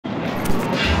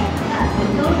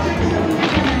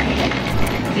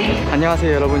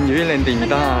안녕하세요 여러분,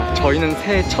 유일랜드입니다. 저희는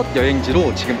새해 첫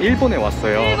여행지로 지금 일본에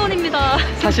왔어요. 일본입니다.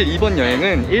 사실 이번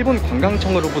여행은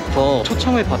일본관광청으로부터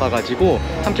초청을 받아가지고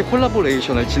함께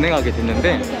콜라보레이션을 진행하게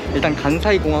됐는데, 일단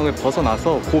간사이 공항을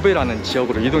벗어나서 고베라는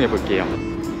지역으로 이동해 볼게요.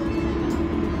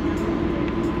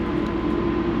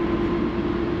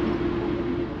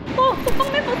 빵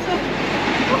맺었어.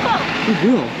 이거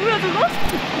뭐야? 뭐야 저거?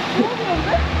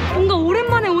 뭔가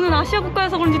오랜만에 오는 아시아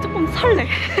국가여서 그런지 조금 설레.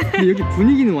 근데 여기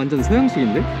분위기는 완전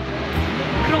서양식인데?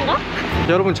 그런가?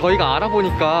 여러분, 저희가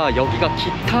알아보니까 여기가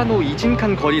기타노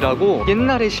이진칸 거리라고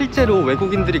옛날에 실제로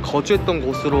외국인들이 거주했던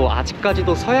곳으로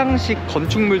아직까지도 서양식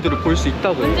건축물들을 볼 수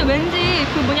있다고. 왠지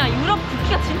그 뭐냐 유럽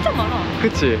국기가 진짜 많아.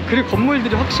 그치? 그리고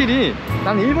건물들이 확실히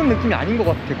나는 일본 느낌이 아닌 것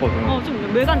같았거든.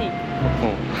 좀 외관이.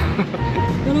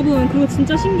 여러분, 그리고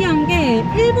진짜 신기한 게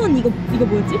일본 이거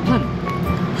뭐였지?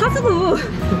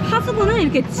 하수구는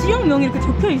이렇게 지역 명이 이렇게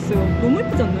적혀 있어요. 너무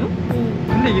예쁘지 않나요?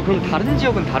 근데 이게 그럼 다른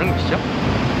지역은 다른 곳이죠?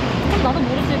 나도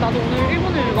모르지. 나도 오늘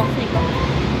일본을 왔으니까.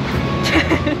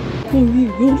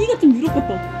 여기가 좀 유럽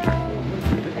같다.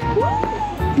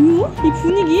 뭐야? 이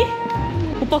분위기?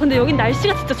 오빠 근데 여긴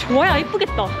날씨가 진짜 좋아야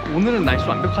이쁘겠다. 오늘은 날씨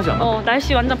완벽하지 않아?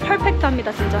 날씨 완전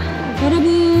퍼펙트합니다 진짜.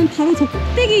 여러분, 바로 저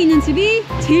꼭대기에 있는 집이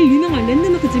제일 유명한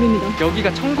랜드마크 집입니다.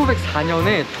 여기가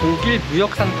 1904년에 독일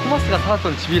무역상 토마스가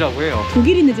살았던 집이라고 해요.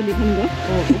 독일인의 집이 가는 거야?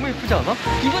 너무 예쁘지 않아?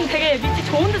 이분 되게 위치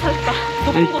좋은 데 사셨다.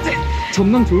 높은 곳에.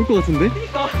 전망 좋을 것 같은데?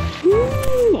 그니까.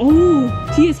 어우,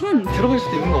 뒤에 산. 들어갈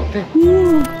수도 있는 것 같아.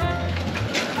 우와.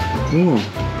 우와.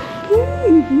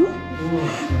 이게 뭐야?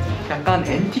 약간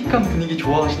앤틱한 분위기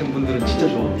좋아하시는 분들은 진짜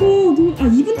좋아.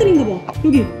 이분들인가 봐.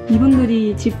 여기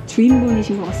이분들이 집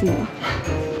주인분이신 것 같습니다.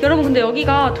 여러분 근데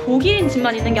여기가 독일인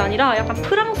집만 있는 게 아니라 약간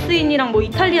프랑스인이랑 뭐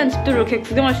이탈리안 집들을 이렇게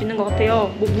구경할 수 있는 것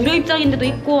같아요. 뭐 무료 입장인 데도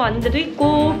있고 아닌 데도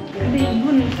있고. 근데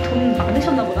이분 돈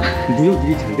많으셨나 보다. 무역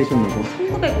일이 잘 되셨나 봐.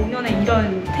 1905년에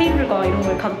이런 테이블과 이런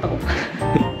걸 가졌다고.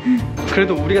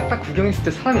 그래도 우리가 딱 구경했을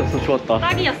때 사람이 없어서 좋았다.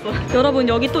 딱이었어. 여러분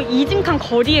여기 또 이진칸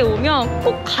거리에 오면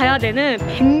꼭 가야 되는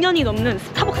 100년이 넘는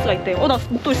스타벅스가 있대요. 나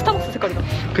목도리 스타벅스 색깔이다.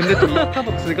 근데 또 이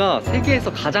스타벅스가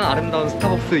세계에서 가장 아름다운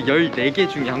스타벅스 14개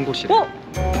중에 한 곳이래.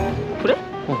 그래?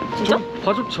 진짜?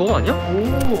 봐줘, 저거 아니야?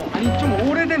 아니 좀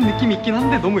오래된 느낌이 있긴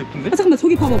한데 너무 예쁜데? 잠깐만,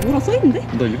 저기 봐봐, 뭐라 써있는데?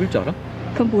 너 읽을 줄 알아?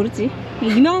 그건 모르지.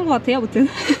 유명한 것 같아요, 아무튼.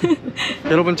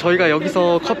 여러분, 저희가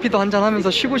여기서 커피도 한잔 하면서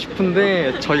쉬고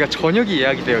싶은데 저희가 저녁이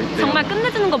예약이 되어 있대요. 정말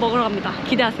끝내주는 거 먹으러 갑니다.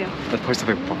 기대하세요. 나 벌써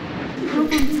배고파. 여러분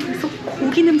계속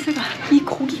고기 냄새가. 이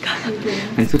고기가.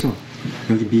 아니 소정,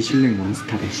 여기 미슐랭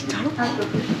원스타래. 진짜로?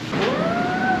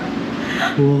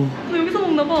 우와, 너 여기서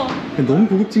먹나 봐. 너무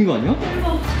고급진 거 아니야?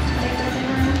 대박.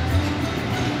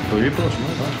 너 일본어 좀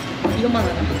하자. 이것만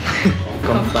하자.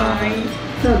 깜빡이.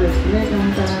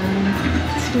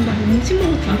 지금 나 음식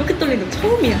먹을 때 이렇게 떨리는 거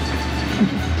처음이야.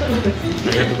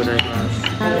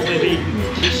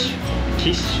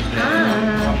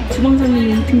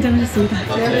 주방장님이 등장하셨습니다.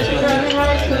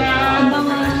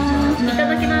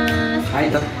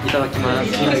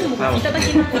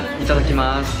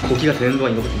 이따다키마스. 고기가 되는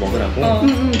동안 이거부터 먹으라고?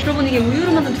 여러분 이게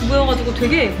우유로 만든 두부여가지고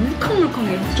되게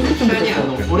물캉물캉해. 쫀득쫀득해.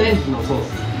 오렌지のソー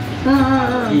ス効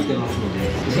いてますので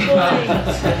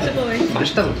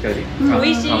맛있다고 어떻게 해야 돼?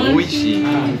 오이시. 오이시.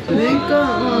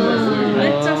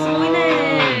 진짜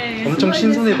소이네. 엄청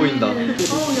신선해 보인다. 야채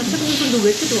공전도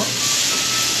왜 이렇게 좋아?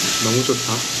 너무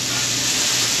좋다.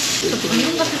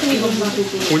 방금 같은 생긴 건가?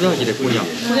 곤약이래, 곤약.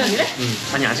 곤약이래?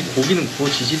 아니 아직 고기는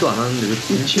구워지지도 않았는데 왜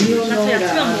김치? 같이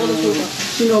야채랑 먹어도 좋을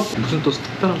것 같아. 무슨 또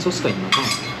특별한 소스가 있나 봐.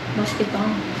 맛있겠다.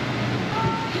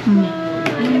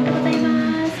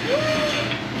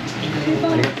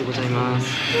 아리가또 고자이마스.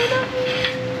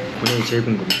 곤약이 제일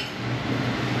궁금해.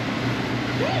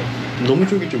 너무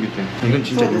쫄깃쫄깃해. 이건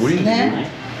진짜 요리인데?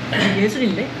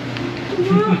 예술인데?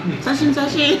 사심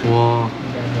와.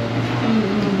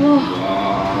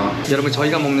 여러분,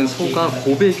 저희가 먹는 소가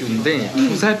고베규인데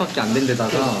 2살밖에 안 된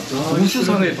데다가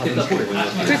우수상을 받은 소래요.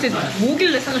 글쎄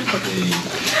뭐길래 상을 받지?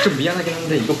 좀 미안하긴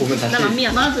한데 이거 보면 다시 난 안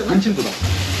미안. 군침 돋아.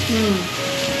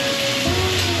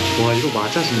 와, 이거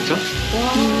맞아 진짜?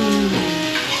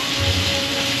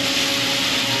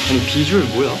 아니 비주얼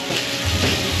뭐야?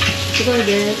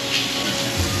 그거에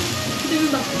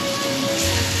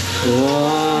와.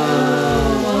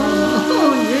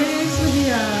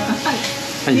 예술이야.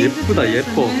 아니 예쁘다,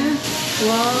 예뻐. 와.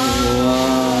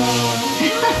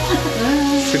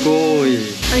 스고이.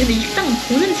 아니 근데 일단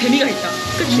보는 재미가 있다.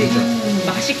 그치?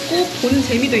 맛있고 보는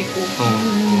재미도 있고. 와.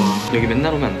 여기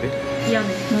맨날 오면 안 돼? 미안해.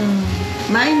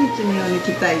 毎日のように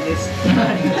来たいです。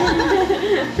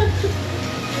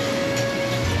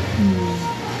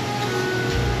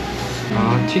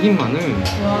 아, 튀김 마늘.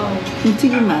 와우.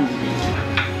 튀김 마늘.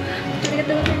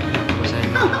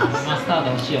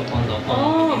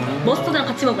 머스터드랑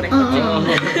같이 먹으래.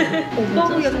 오빠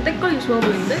고기가 좀 때깔이 좋아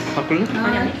보이는데? 바꿀래?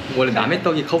 아니. 원래 남의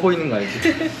떡이 커 보이는 거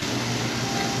알지?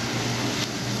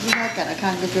 だから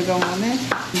韓国語もね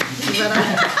素晴らし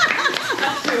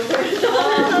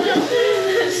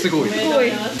い 쓰고 있어.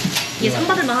 거의. 얘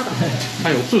상받을만 하다.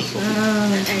 아니 없어졌어.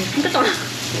 에이, 힘들잖아.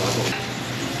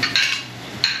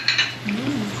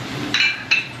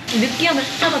 느끼함을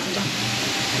싹 잡아준다.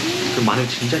 그 마늘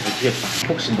진짜 잘 튀겠다.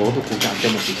 혹시 너도 고기 안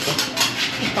떼먹고 있어?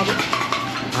 나도?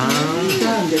 아.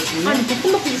 なんですね 아니,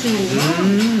 볶음밥 주시는 거구나.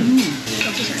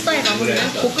 역시 식사의 마무리는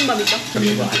볶음밥이죠. 그럼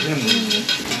이거 아시는 분?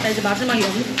 나 이제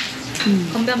마지막이거든.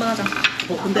 건배 한번 하자.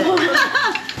 근데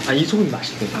아, 이 소금이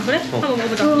맛있대. 아, 그래? 어. 한번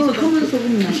먹어보자. 이 소금. 그러면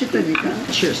소금이 맛있다니까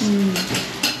Cheers.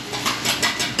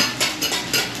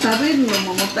 食べるの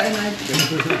ももったいないって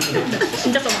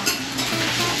진짜 써봐.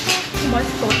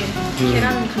 맛있을 것 같아.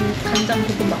 계란 간장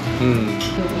볶음밥.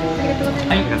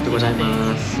 아리가또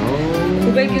고자이마스.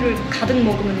 고베기를 가득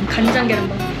먹으면 간장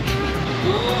계란밥.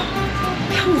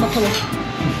 향 맡아봐.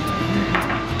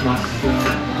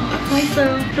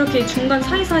 맛있어요. 이렇게 중간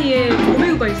사이사이에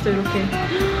고베유가 있어요. 이렇게.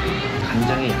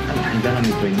 간장에 약간 달달함이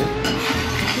들어있는?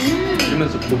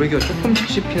 그러면서 고베기가 조금씩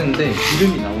씹히는데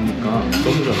기름이 나오니까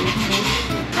너무 좋아요.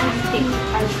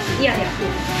 이야야.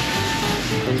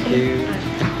 땡큐.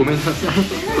 보면서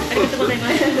아리가또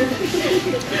고자이마스.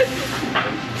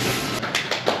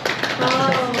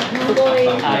 고고이.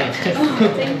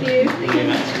 땡큐.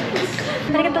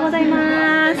 아리가또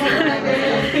고자이마스.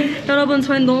 여러분,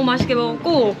 저희는 너무 맛있게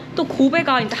먹었고 또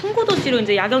고베가 이제 항구 도시로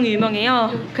이제 야경이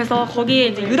유명해요. 그래서 거기에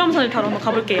이제 유람선을 타러 한번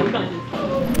가볼게요. 짜잔!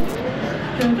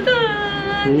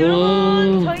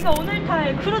 여러분, 저희가 오늘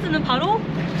탈 크루즈는 바로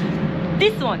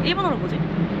this one. 일본어로 뭐지?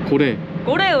 고래.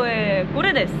 고레오에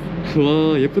고레데스.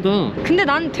 와, 예쁘다. 근데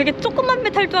난 되게 조금만 배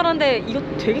탈 줄 알았는데 이거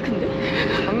되게 큰데?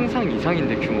 상상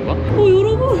이상인데 규모가?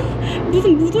 여러분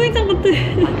무슨 무도회장 같아.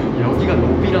 여기가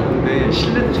로비라는데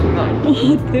실내도 장난 아니다.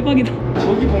 와 대박이다.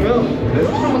 저기 보면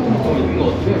레스토랑 같은 거 있는 것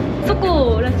같아.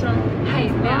 소코 레스토랑. 하이,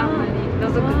 네, 아무리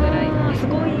너소쿠 드라이.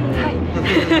 스고이. 하이.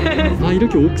 아,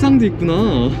 이렇게 옥상도 있구나.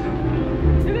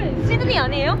 여기 시드니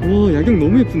아니에요? 와, 야경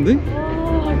너무 예쁜데?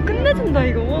 와, 끝내준다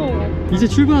이거. 이제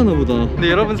출발하나 보다.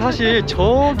 근데 여러분, 사실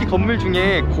저기 건물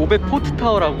중에 고베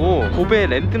포트타워라고 고베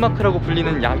랜드마크라고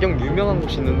불리는 야경 유명한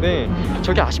곳이 있는데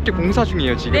저기 아쉽게 공사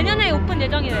중이에요 지금. 내년에 오픈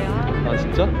예정이래요. 아,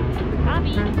 진짜?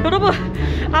 까비. 여러분,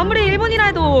 아무리 일본이라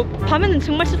해도 밤에는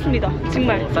정말 춥습니다.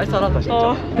 정말. 쌀쌀하다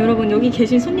진짜. 여러분 여기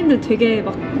계신 손님들 되게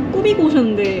막 꾸미고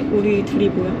오셨는데 우리 둘이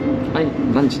뭐야? 아니,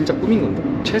 난 진짜 꾸민 건데.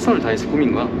 최선을 다해서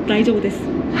꾸민 거야. 라이저고 됐어.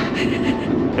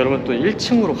 여러분, 또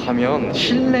 1층으로 가면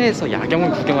실내에서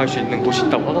야경을 구경할 수 있는 곳이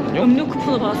있다고 하거든요. 음료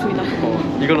쿠폰을 받았습니다.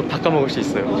 이걸로 닦아먹을 수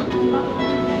있어요.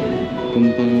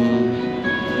 곤방와.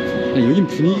 아, 여긴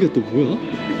분위기가 또 뭐야?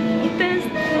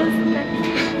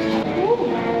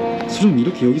 수정,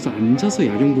 이렇게 여기서 앉아서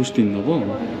야경 볼 수도 있나 봐.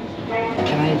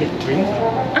 Can I get drink?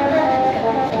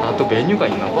 아, 또 메뉴가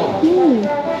있나 봐. 오.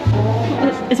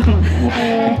 잠깐만.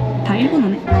 다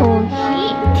일본어네.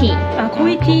 코히티 아,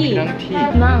 고이티. 커피랑 티.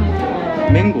 망고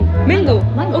맹고. 맹고.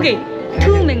 오케이.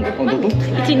 투 맹고. 너도?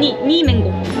 이치 니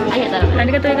맹고. 아리가또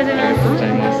아리가또 고자이마스.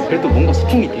 잘했어. 그래도 뭔가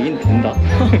소통이 되긴 된다. 와,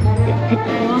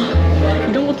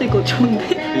 이런 것도 있고 좋은데?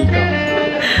 그러니까.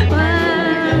 와.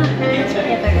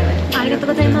 아리가또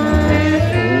고자이마스.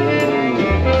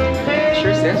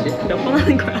 Cheers 해야지. 몇 번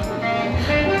하는 거야?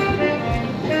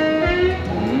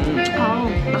 아우,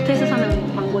 마트에서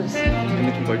사면 망고 주스.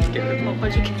 근데 좀 멀줄게.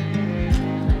 빨리 줄게.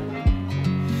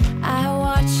 I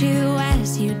watch you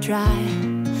as you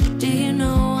drive. Do you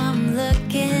know I'm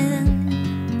looking?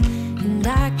 And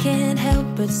I can't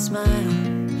help but smile.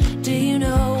 Do you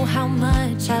know how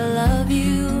much I love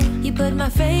you? You put my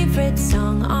favorite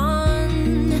song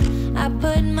on. I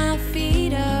put my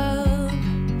feet up.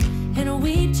 And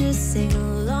we just sing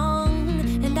along.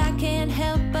 And I can't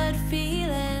help but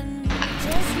feeling.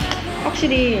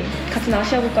 확실히 같은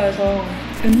아시아 국가여서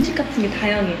음식 같은 게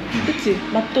다양해. 그치?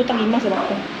 맛도 딱 입맛에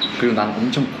맞고. 그리고 난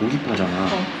엄청 고기파잖아.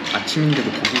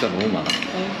 아침인데도 고기가 너무 많아.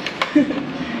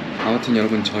 아무튼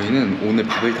여러분, 저희는 오늘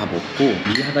밥을 다 먹고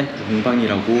미야다이쿠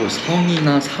공방이라고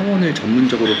성이나 사원을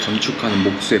전문적으로 건축하는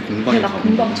목수의 공방에 근데 나 가본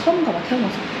공방 거야. 처음 가봐,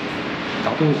 태어나서.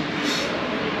 나도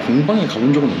공방에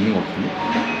가본 적은 없는 것 같은데.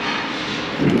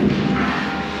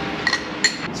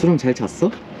 수정 잘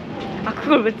잤어? 아,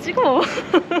 그걸 왜 찍어?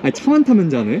 아니, 차만 타면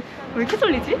자네? 왜 이렇게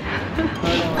졸리지?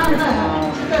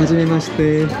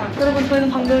 하지메마시테. 여러분, 저희는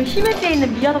방금 히메지에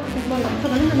있는 미야다쿠 공방에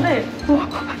도착을 했는데 와,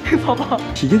 이거 봐봐.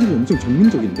 기계들이 엄청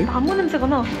전문적인데? 나무 냄새가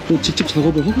나. 직접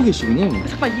작업을 하고 계시구나.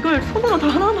 잠깐, 이걸 손으로 다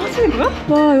하나하나 하시는 거야?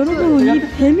 와 여러분 이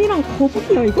뱀이랑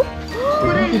거북이야 이거?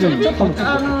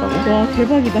 와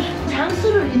대박이다.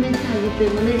 장수를 이벤트하기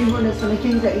때문에 일본에서는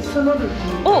굉장히 선호를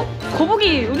합니다.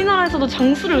 거북이 우리나라에서도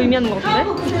장수를 의미하는 것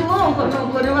같은데?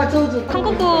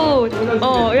 한국도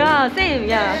야 쌤,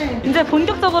 야 이제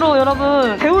본격적으로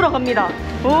여러분 배우러 갑니다.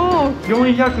 오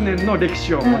 400年の歴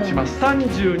史を持ちます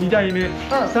32代目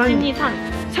진이산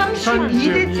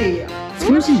 32대째예요.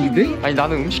 32대? 아니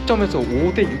나는 음식점에서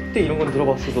 5대, 6대 이런 건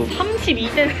들어봤어도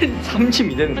 32대는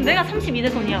 32대는 내가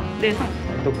 32대 손이야. 내 상.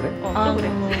 또 그래? 또 그래.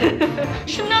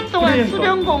 10년 동안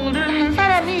수련공을 한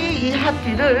사람이 이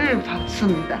하필을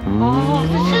받습니다. 아.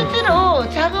 실제로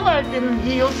작업할 때는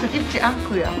이 옷을 입지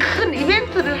않고요. 큰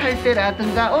이벤트를 할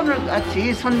때라든가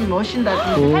오늘같이 손님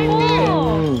오신다든지 할 때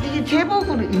이게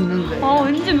제복으로 입는 거예요.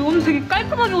 왠지 오늘 되게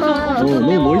깔끔하게 오셨어.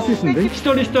 너무 멋있으신데? 一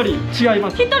人一人違いま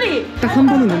す 히토리. 딱 한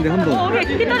번은 는데 한 번. 오케이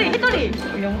히토리.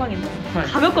 영광이네.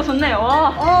 가볍고 좋네요.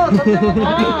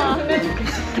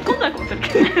 특검 날것 같아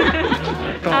이렇게.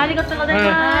 아리가또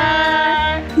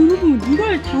고자이마스. 여러분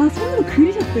이걸 다 손으로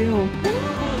그리셨대요.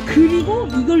 그리고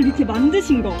이걸 이렇게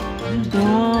만드신 거.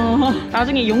 와.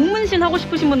 나중에 용문신 하고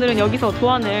싶으신 분들은 여기서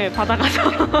도안을 받아가서.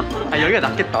 아 여기가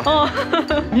낫겠다.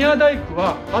 宮大工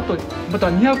はあとまた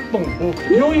200本を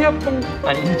400本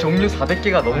아니 이 종류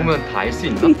 400개가 넘으면 다 알 수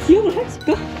있나? 이 기억을 할 수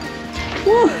있을까?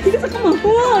 와 이거 잠깐만.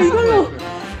 와 이걸로.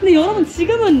 근데 여러분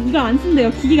지금은 이걸 안 쓴대요.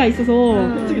 기기가 있어서.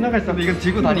 次永井さん 근데 이건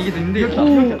들고 다니기도 힘들다.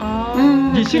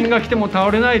 地震が来ても倒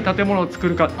れない建物を作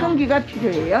るか 성기가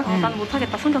필요해요. 나는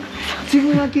못하겠다. 성격.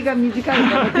 지금은 기가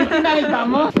미지가니까 대단하니까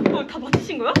뭐. 다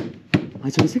맞추신 거야? 아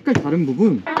저기 색깔 다른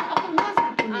부분?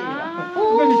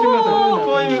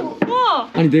 우와.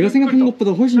 아니 내가 생각한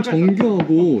것보다 훨씬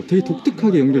정교하고 되게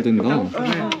독특하게 연결된다.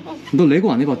 너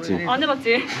레고 안 해봤지? 안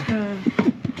해봤지?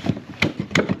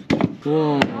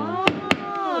 와.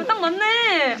 딱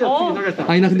맞네.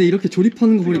 아니 나 근데 이렇게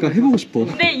조립하는 거 보니까 해보고 싶어.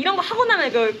 근데 이런 거 하고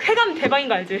나면 그 쾌감 대박인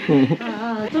거 알지?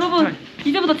 여러분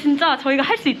이제부터 진짜 저희가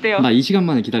할 수 있대요. 나 이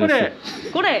시간만에 기다렸어.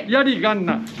 그래. 槍がん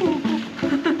な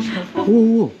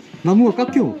오 나무가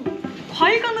깎여.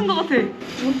 과일 깎는 거 같아.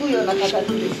 누구여나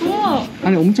가다듬겠어. 우와.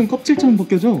 아니 엄청 껍질처럼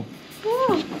벗겨져.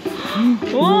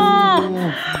 우와.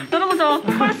 여러분 저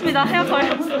컬렸습니다.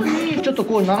 헤어컬.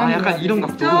 아 약간 이런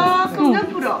각도. 조금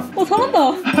옆으로. 잘한다.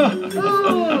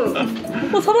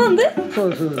 잘하는데?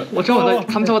 잠깐만 나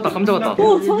감 잡았다 감 잡았다. 잘한다.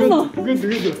グッド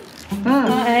グッ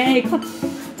ド 에이 컷.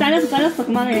 잘렸어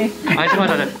그만해. 아니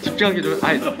잠깐만 집중하게 좀.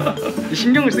 아니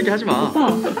신경을 쓰게 하지 마. 오빠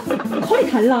컬이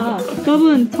달라.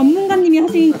 여러분 전문가님이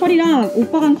하신 컬이랑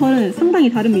오빠가 한 컬은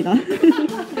상당히 다릅니다.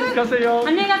 가세요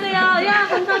안녕히 가세요. 야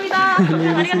감사합니다.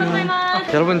 아리가또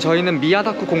고자이마스. 여러분 저희는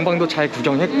미야다쿠 공방도 잘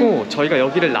구경했고 저희가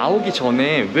여기를 나오기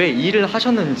전에 왜 일을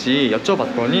하셨는지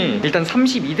여쭤봤더니 일단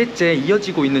 32대째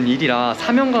이어지고 있는 일이라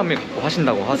사명감을 갖고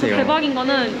하신다고 하세요. 대박인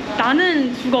거는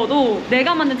나는 죽어도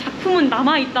내가 만든 작품은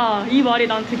남아있다. 이 말이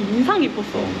난 되게 인상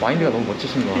깊었어. 마인드가 너무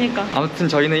멋지신 거. 그러니까. 아무튼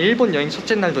저희는 일본 여행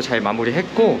첫째 날도 잘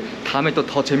마무리했고 다음에 또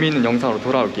더 재미있는 영상으로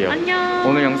돌아올게요. 안녕.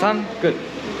 오늘 영상 끝.